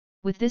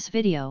With this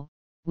video,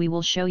 we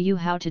will show you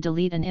how to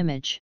delete an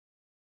image.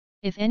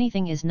 If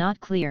anything is not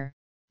clear,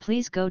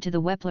 please go to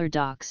the Wappler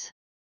docs.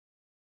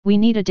 We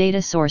need a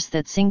data source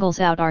that singles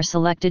out our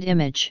selected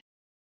image.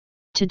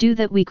 To do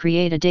that, we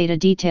create a data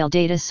detail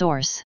data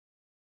source.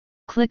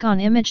 Click on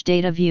Image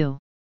Data View.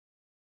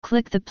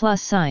 Click the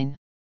plus sign.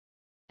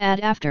 Add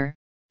after,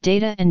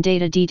 Data and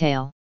Data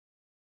Detail.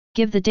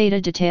 Give the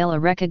data detail a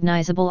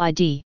recognizable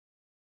ID.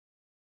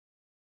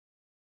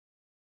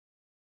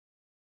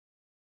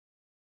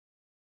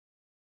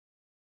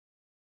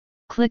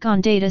 Click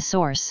on Data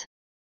Source.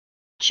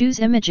 Choose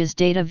Images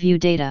Data View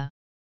Data.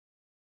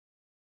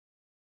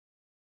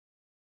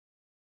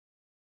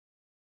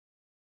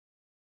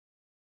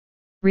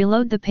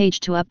 Reload the page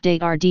to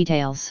update our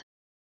details.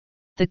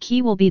 The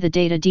key will be the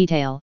data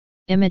detail,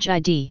 image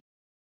ID.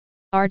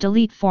 Our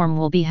delete form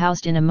will be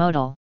housed in a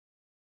modal.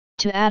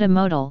 To add a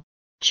modal,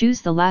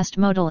 choose the last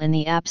modal in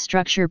the App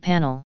Structure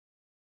panel.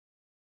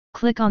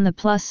 Click on the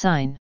plus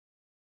sign.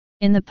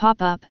 In the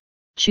pop-up,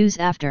 choose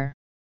After.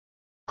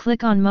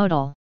 Click on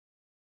Modal.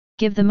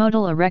 Give the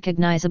modal a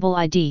recognizable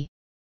ID.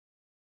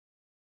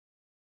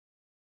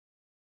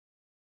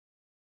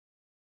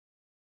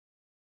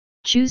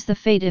 Choose the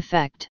fade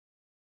effect.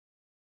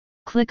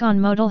 Click on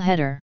Modal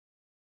Header.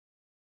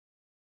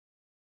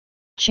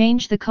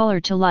 Change the color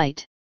to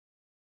light.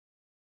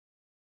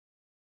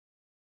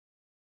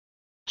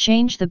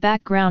 Change the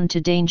background to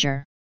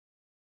Danger.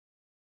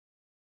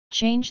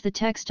 Change the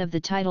text of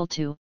the title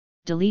to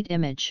Delete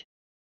Image.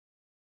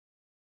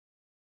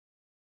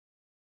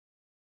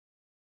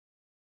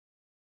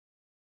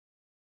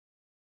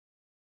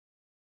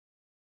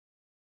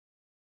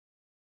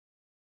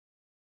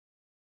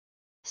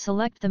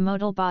 Select the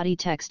modal body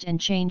text and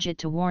change it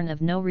to Warn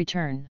of No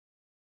Return.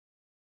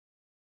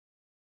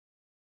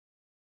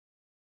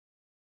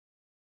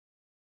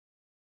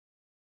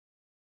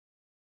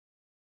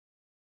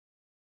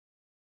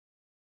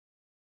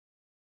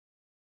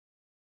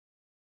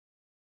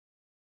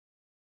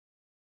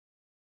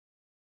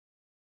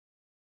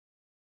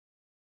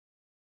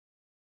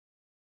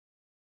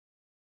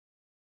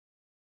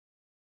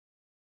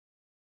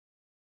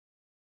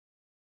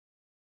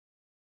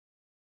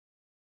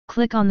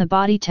 Click on the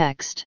body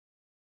text.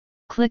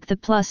 Click the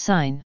plus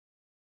sign.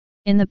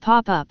 In the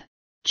pop-up,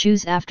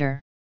 choose After.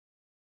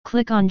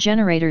 Click on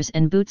Generators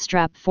and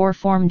Bootstrap for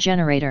Form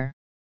Generator.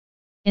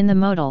 In the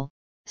modal,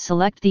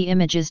 select the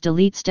image's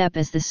delete step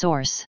as the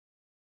source.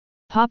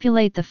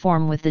 Populate the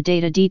form with the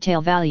data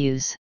detail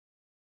values.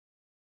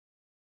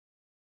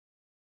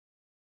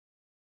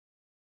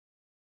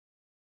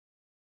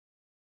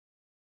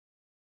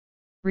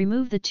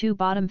 Remove the two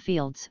bottom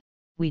fields.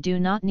 We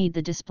do not need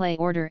the display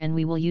order and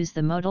we will use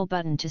the modal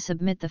button to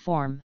submit the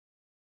form.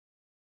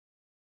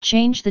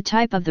 Change the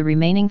type of the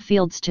remaining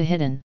fields to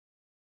hidden.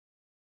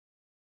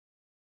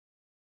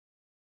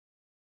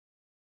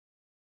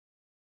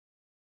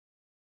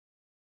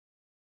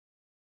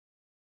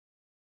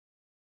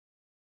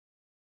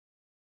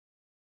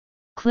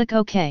 Click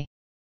OK.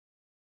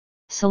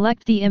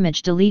 Select the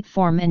image delete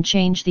form and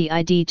change the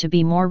ID to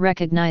be more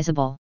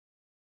recognizable.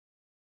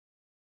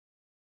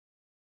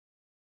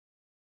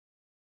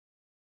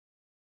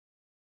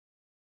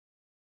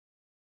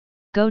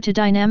 Go to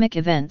Dynamic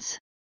Events.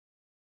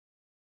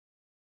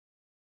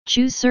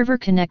 Choose Server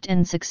Connect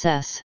and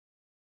Success.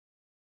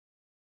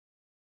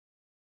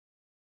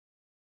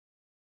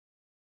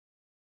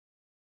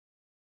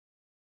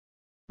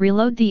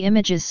 Reload the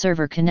image's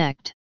Server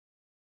Connect.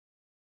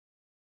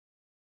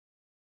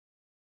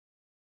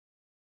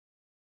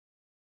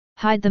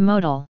 Hide the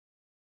modal.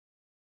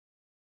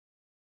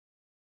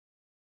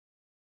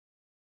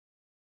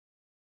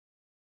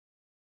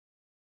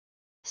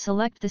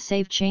 Select the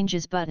Save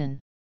Changes button.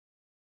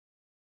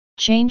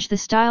 Change the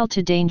style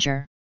to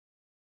Danger.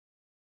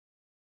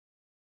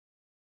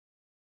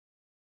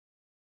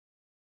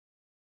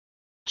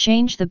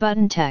 Change the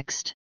button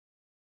text.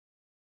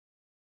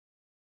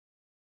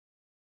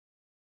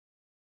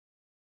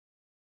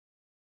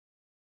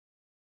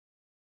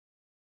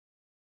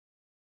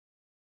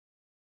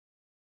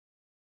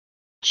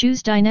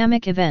 Choose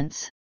Dynamic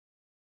Events.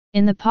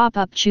 In the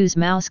pop-up, choose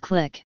Mouse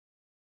Click.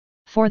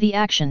 For the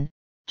action,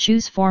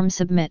 choose Form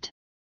Submit.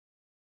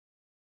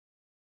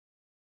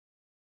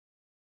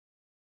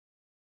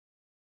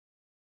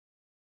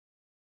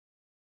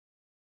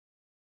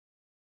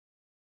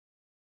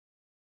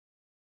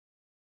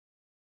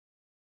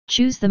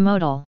 Choose the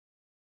modal.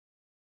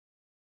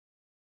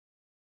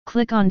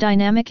 Click on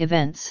Dynamic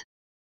Events.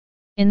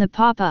 In the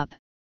pop-up,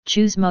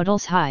 choose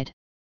Modals Hide.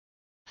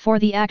 For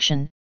the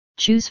action,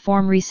 choose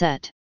Form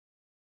Reset.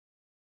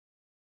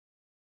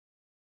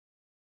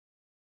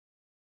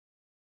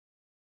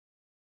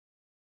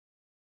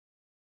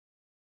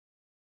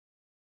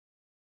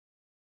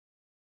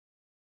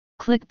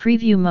 Click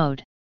Preview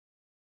Mode.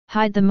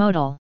 Hide the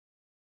modal.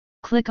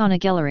 Click on a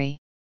gallery.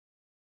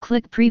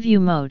 Click Preview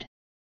Mode.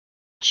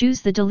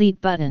 Choose the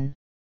Delete button.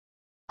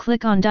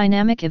 Click on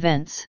Dynamic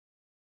Events.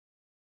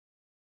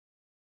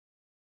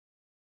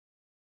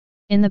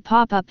 In the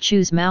pop-up,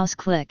 choose Mouse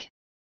Click.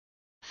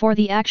 For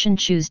the action,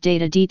 choose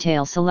Data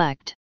Detail,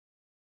 select.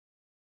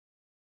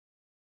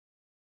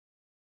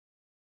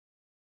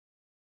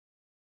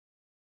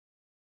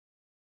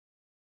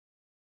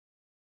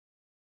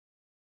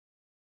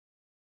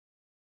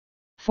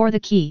 For the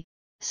key,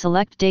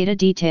 select Data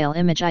Detail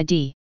Image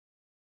ID.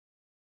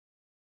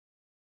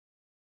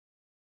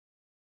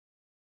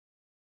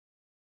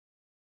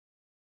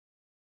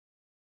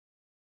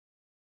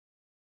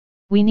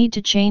 We need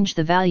to change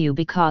the value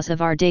because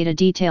of our data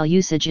detail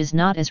usage is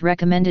not as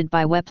recommended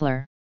by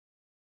Wappler.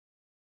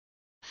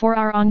 For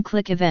our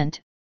on-click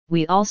event,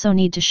 we also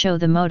need to show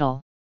the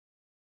modal.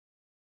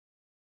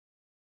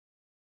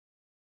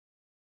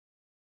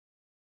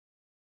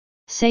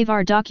 Save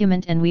our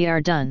document and we are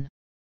done.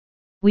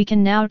 We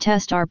can now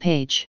test our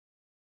page.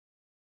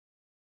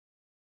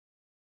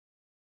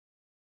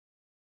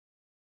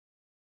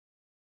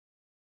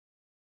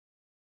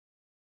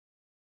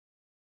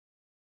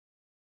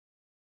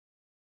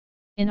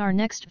 In our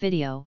next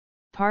video,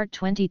 part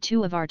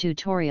 22 of our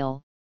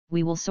tutorial,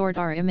 we will sort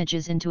our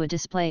images into a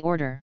display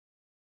order.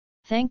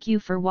 Thank you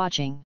for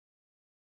watching.